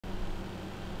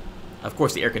Of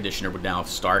course, the air conditioner would now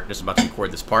start. Just about to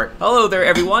record this part. Hello there,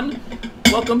 everyone.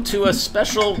 Welcome to a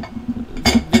special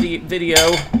video.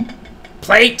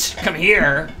 Plate, come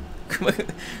here.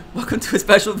 Welcome to a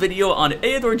special video on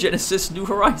Eador Genesis New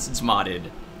Horizons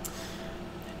modded.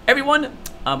 Everyone,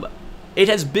 it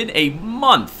has been a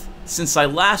month since I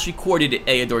last recorded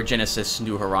Eador Genesis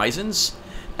New Horizons,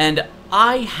 and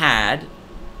I had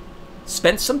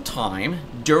spent some time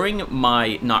during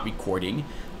my not recording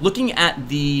looking at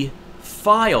the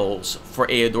files for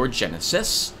Eador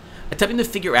Genesis, attempting to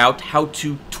figure out how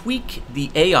to tweak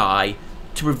the AI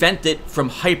to prevent it from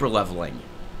hyperleveling.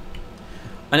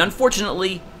 And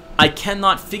unfortunately, I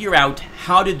cannot figure out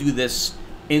how to do this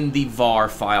in the VAR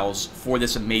files for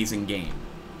this amazing game.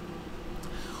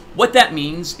 What that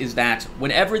means is that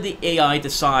whenever the AI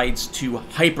decides to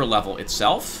hyperlevel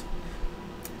itself,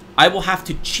 I will have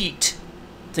to cheat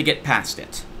to get past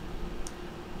it.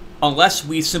 Unless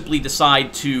we simply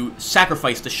decide to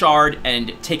sacrifice the shard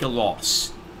and take a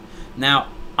loss. Now,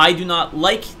 I do not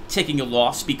like taking a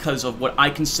loss because of what I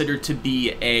consider to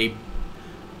be a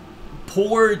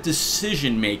poor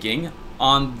decision-making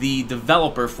on the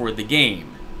developer for the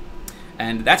game.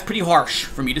 And that's pretty harsh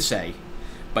for me to say,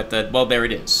 but well, there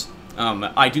it is.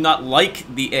 I do not like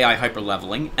the AI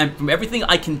hyperleveling, and from everything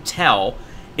I can tell,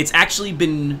 it's actually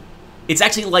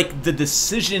like the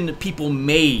decision people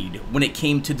made when it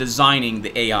came to designing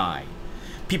the AI.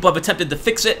 People have attempted to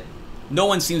fix it, no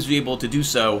one seems to be able to do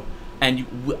so, and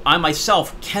I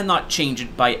myself cannot change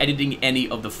it by editing any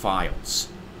of the files.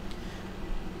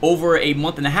 Over a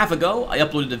month and a half ago, I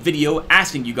uploaded a video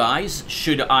asking you guys,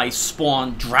 should I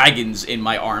spawn dragons in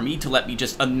my army to let me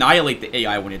just annihilate the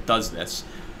AI when it does this?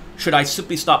 Should I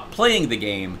simply stop playing the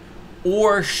game?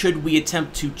 Or should we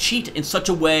attempt to cheat in such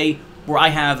a way where I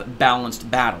have balanced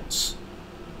battles?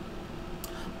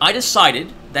 I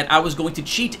decided that I was going to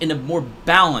cheat in a more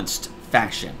balanced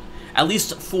fashion, at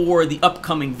least for the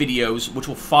upcoming videos which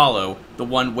will follow the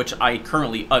one which I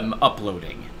currently am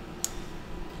uploading.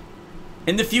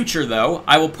 In the future, though,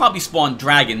 I will probably spawn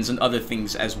dragons and other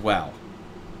things as well.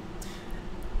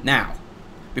 Now,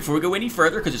 before we go any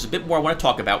further, because there's a bit more I want to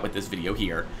talk about with this video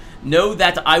here, know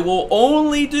that I will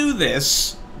only do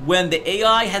this when the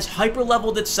AI has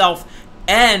hyperleveled itself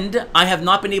and I have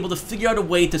not been able to figure out a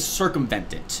way to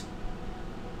circumvent it.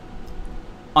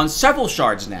 On several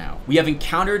shards now, we have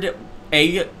encountered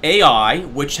a AI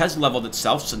which has leveled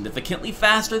itself significantly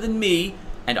faster than me,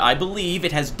 and I believe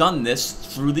it has done this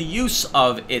through the use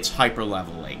of its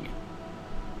hyperleveling.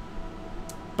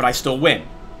 But I still win,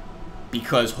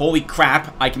 because holy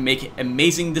crap, I can make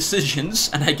amazing decisions,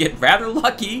 and I get rather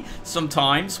lucky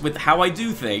sometimes with how I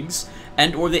do things,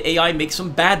 and or the AI makes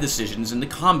some bad decisions in the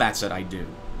combats that I do.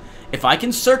 If I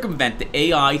can circumvent the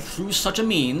AI through such a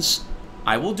means,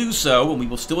 I will do so, and we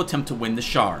will still attempt to win the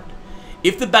shard.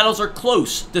 If the battles are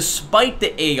close, despite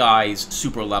the AI's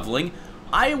super leveling,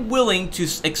 I am willing to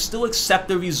still accept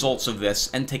the results of this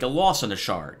and take a loss on the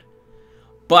shard.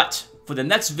 But for the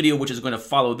next video, which is going to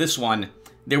follow this one,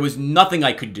 there was nothing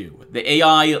I could do. The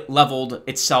AI leveled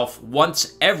itself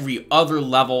once every other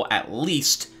level at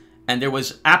least, and there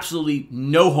was absolutely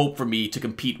no hope for me to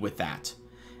compete with that.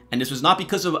 And this was not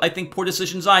because of, I think, poor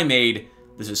decisions I made.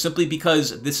 This is simply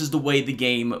because this is the way the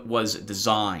game was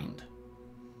designed.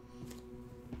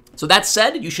 So that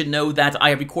said, you should know that I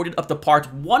have recorded up to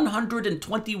part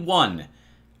 121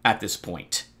 at this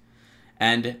point.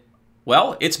 And,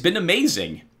 well, it's been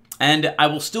amazing. And I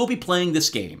will still be playing this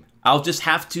game. I'll just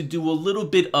have to do a little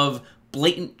bit of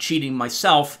blatant cheating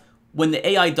myself when the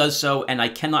AI does so and I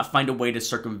cannot find a way to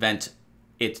circumvent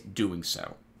it doing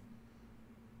so.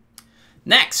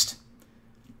 Next,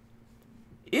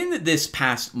 in this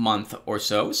past month or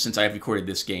so since I have recorded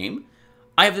this game,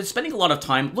 I have been spending a lot of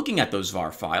time looking at those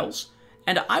VAR files,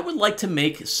 and I would like to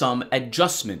make some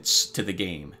adjustments to the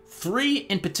game. 3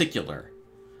 in particular.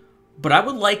 But I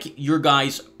would like your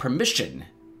guys' permission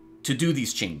to do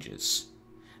these changes.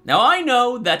 Now, I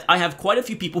know that I have quite a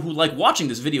few people who like watching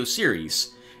this video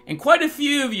series, and quite a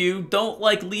few of you don't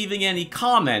like leaving any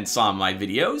comments on my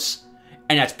videos,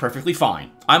 and that's perfectly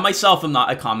fine. I myself am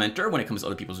not a commenter when it comes to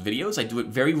other people's videos. I do it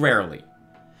very rarely.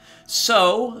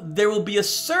 So, there will be a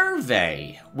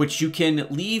survey which you can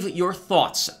leave your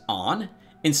thoughts on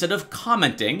instead of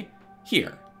commenting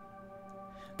here.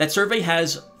 That survey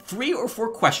has 3 or 4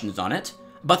 questions on it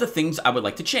about the things I would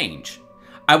like to change.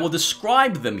 I will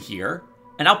describe them here,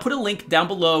 and I'll put a link down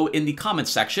below in the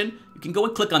comments section. You can go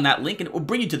and click on that link and it will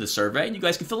bring you to the survey and you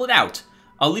guys can fill it out.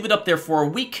 I'll leave it up there for a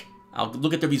week. I'll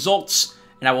look at the results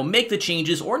and I will make the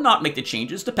changes or not make the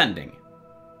changes depending.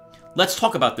 Let's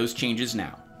talk about those changes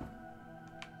now.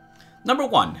 Number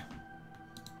 1.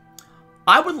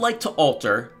 I would like to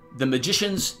alter the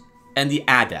magicians and the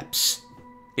adepts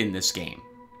in this game.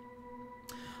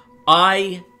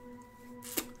 I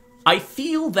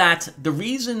feel that the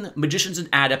reason magicians and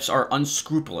adepts are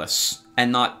unscrupulous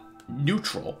and not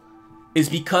neutral is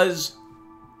because...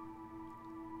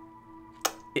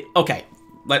 Okay,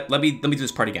 let me do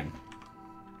this part again.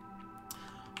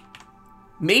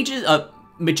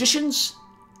 Magicians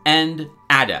and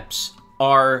adepts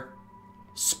are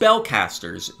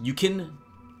spellcasters you can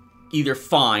either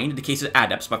find, in the case of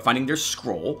adepts, by finding their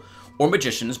scroll, or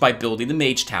magicians by building the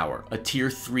Mage Tower, a tier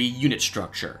 3 unit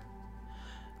structure.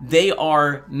 They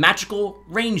are magical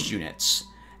ranged units,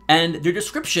 and their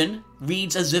description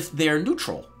reads as if they're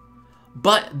neutral,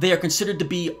 but they are considered to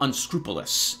be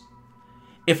unscrupulous.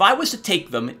 If I was to take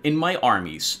them in my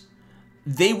armies,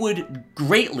 they would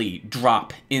greatly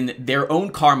drop in their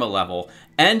own karma level,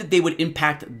 and they would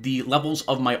impact the levels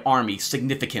of my army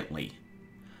significantly.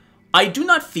 I do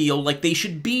not feel like they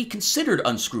should be considered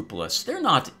unscrupulous. They're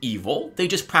not evil, they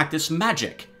just practice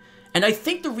magic. And I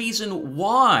think the reason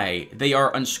why they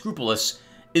are unscrupulous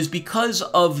is because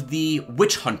of the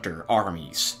witch hunter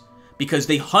armies. Because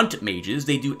they hunt mages,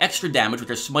 they do extra damage with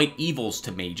their smite evils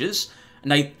to mages,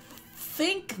 and I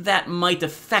think that might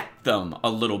affect them a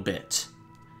little bit.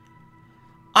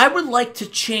 I would like to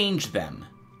change them.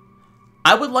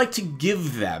 I would like to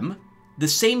give them the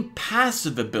same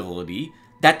passive ability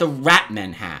that the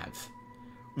Ratmen have.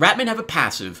 Ratmen have a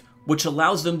passive which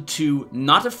allows them to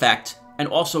not affect and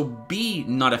also be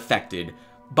not affected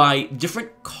by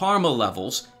different karma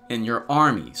levels in your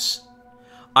armies.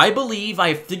 I believe I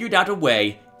have figured out a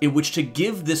way in which to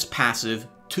give this passive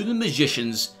to the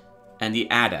magicians and the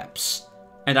adepts,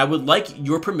 and I would like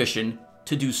your permission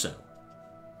to do so.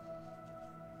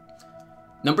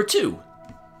 Number 2,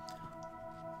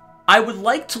 I would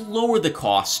like to lower the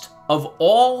cost of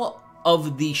all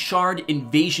of the Shard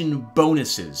Invasion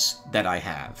bonuses that I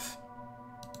have.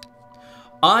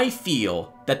 I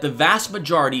feel that the vast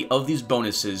majority of these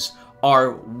bonuses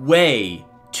are way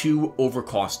too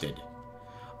overcosted.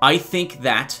 I think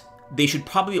that they should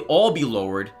probably all be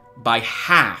lowered by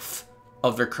half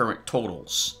of their current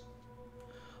totals.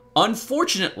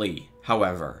 Unfortunately,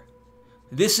 however,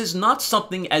 this is not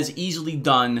something as easily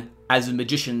done as the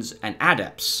magicians and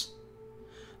adepts.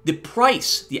 The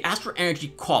price, the astral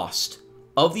energy cost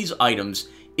of these items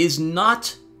is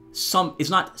not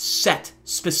set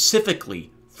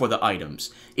specifically for the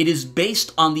items. It is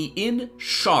based on the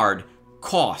in-shard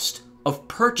cost of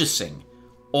purchasing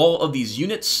all of these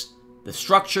units, the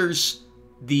structures,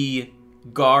 the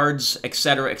guards,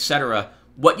 etc., etc.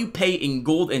 What you pay in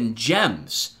gold and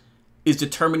gems is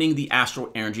determining the astral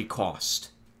energy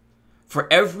cost.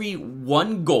 For every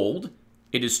 1 gold,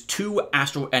 it is 2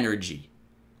 astral energy.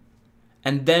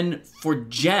 And then for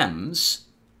gems,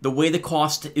 the way the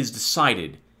cost is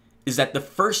decided is that the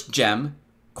first gem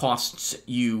costs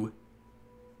you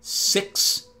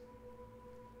 6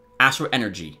 astral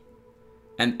energy.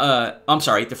 And,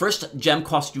 the first gem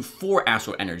costs you 4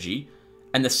 astral energy,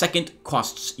 and the second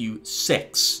costs you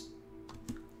 6.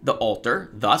 The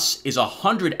altar, thus, is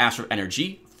 100 astral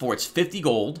energy for its 50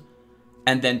 gold,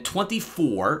 and then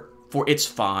 24 for its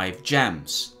 5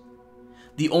 gems.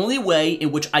 The only way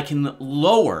in which I can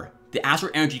lower the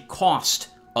astral energy cost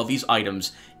of these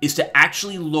items is to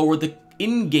actually lower the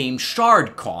in-game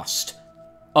shard cost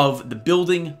of the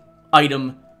building,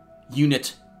 item,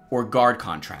 unit, or guard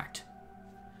contract.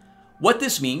 What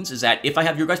this means is that if I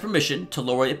have your guys' permission to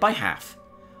lower it by half,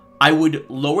 I would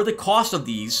lower the cost of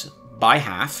these by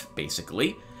half,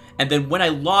 basically, and then when I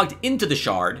logged into the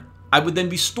shard, I would then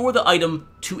restore the item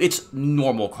to its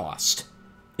normal cost.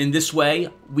 In this way,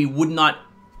 we would not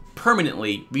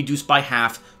permanently reduce by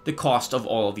half the cost of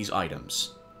all of these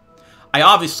items. I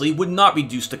obviously would not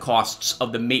reduce the costs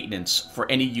of the maintenance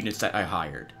for any units that I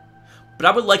hired, but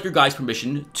I would like your guys'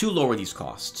 permission to lower these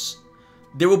costs.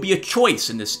 There will be a choice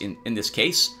in this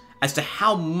case as to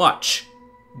how much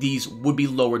these would be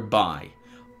lowered by.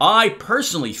 I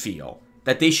personally feel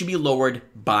that they should be lowered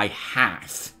by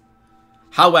half.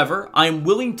 However, I am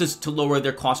willing to lower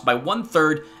their cost by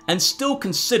 1/3 and still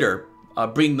consider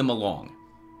bringing them along.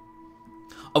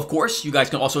 Of course, you guys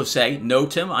can also say, no,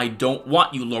 Tim, I don't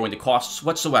want you lowering the costs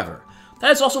whatsoever.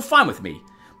 That is also fine with me.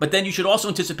 But then you should also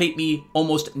anticipate me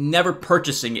almost never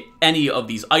purchasing any of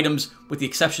these items, with the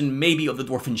exception maybe of the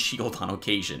Dwarven Shield on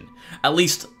occasion. At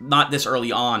least not this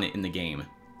early on in the game.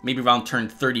 Maybe around turn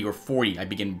 30 or 40, I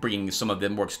begin bringing some of the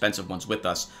more expensive ones with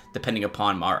us, depending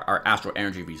upon our astral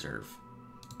energy reserve.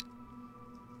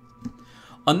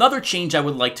 Another change I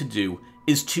would like to do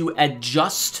is to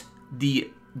adjust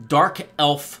the Dark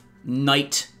Elf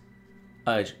Night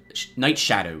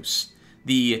shadows.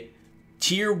 the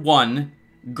Tier 1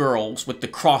 girls with the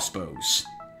crossbows.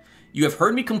 You have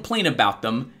heard me complain about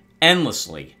them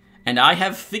endlessly, and I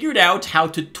have figured out how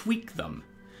to tweak them.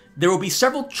 There will be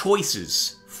several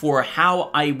choices for how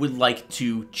I would like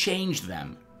to change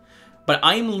them, but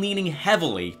I am leaning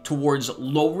heavily towards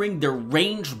lowering their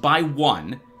range by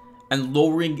 1 and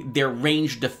lowering their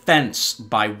range defense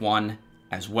by 1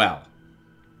 as well.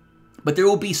 But there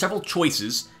will be several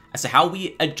choices as to how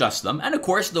we adjust them, and of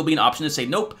course there'll be an option to say,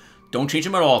 nope, don't change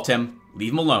them at all, Tim,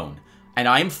 leave them alone. And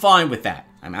I am fine with that.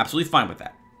 I'm absolutely fine with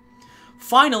that.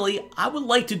 Finally, I would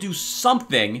like to do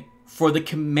something for the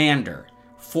commander,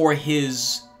 for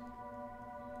the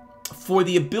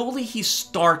ability he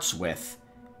starts with,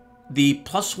 the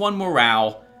 +1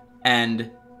 morale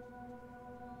and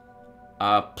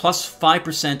plus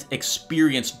 5%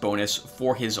 experience bonus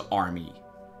for his army.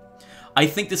 I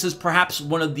think this is perhaps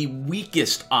one of the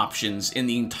weakest options in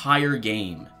the entire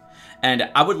game, and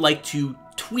I would like to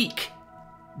tweak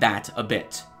that a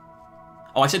bit.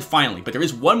 Oh, I said finally, but there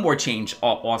is one more change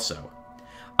also.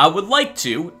 I would like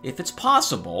to, if it's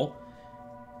possible,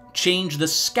 change the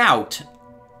scout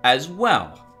as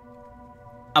well.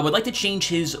 I would like to change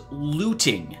his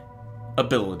looting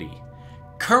ability.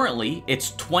 Currently,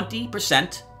 it's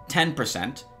 20%,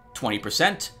 10%,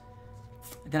 20%,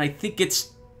 then I think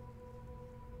it's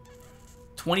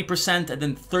 20% and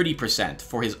then 30%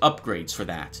 for his upgrades for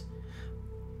that.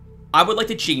 I would like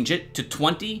to change it to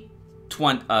 20,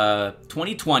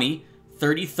 20,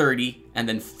 30, 30, and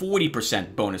then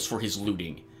 40% bonus for his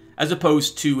looting, as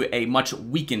opposed to a much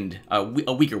weakened, a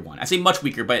weaker one. I say much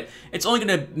weaker, but it's only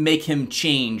going to make him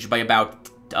change by about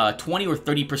 20 or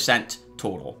 30%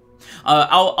 total.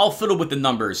 I'll fiddle with the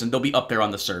numbers, and they'll be up there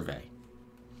on the survey.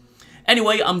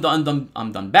 Anyway, I'm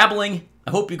done babbling.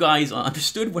 I hope you guys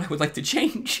understood what I would like to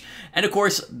change, and of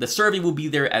course, the survey will be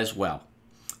there as well.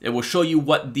 It will show you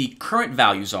what the current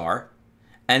values are,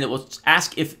 and it will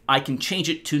ask if I can change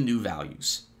it to new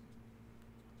values.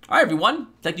 Alright everyone,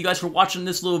 thank you guys for watching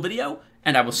this little video,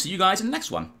 and I will see you guys in the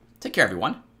next one. Take care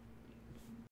everyone.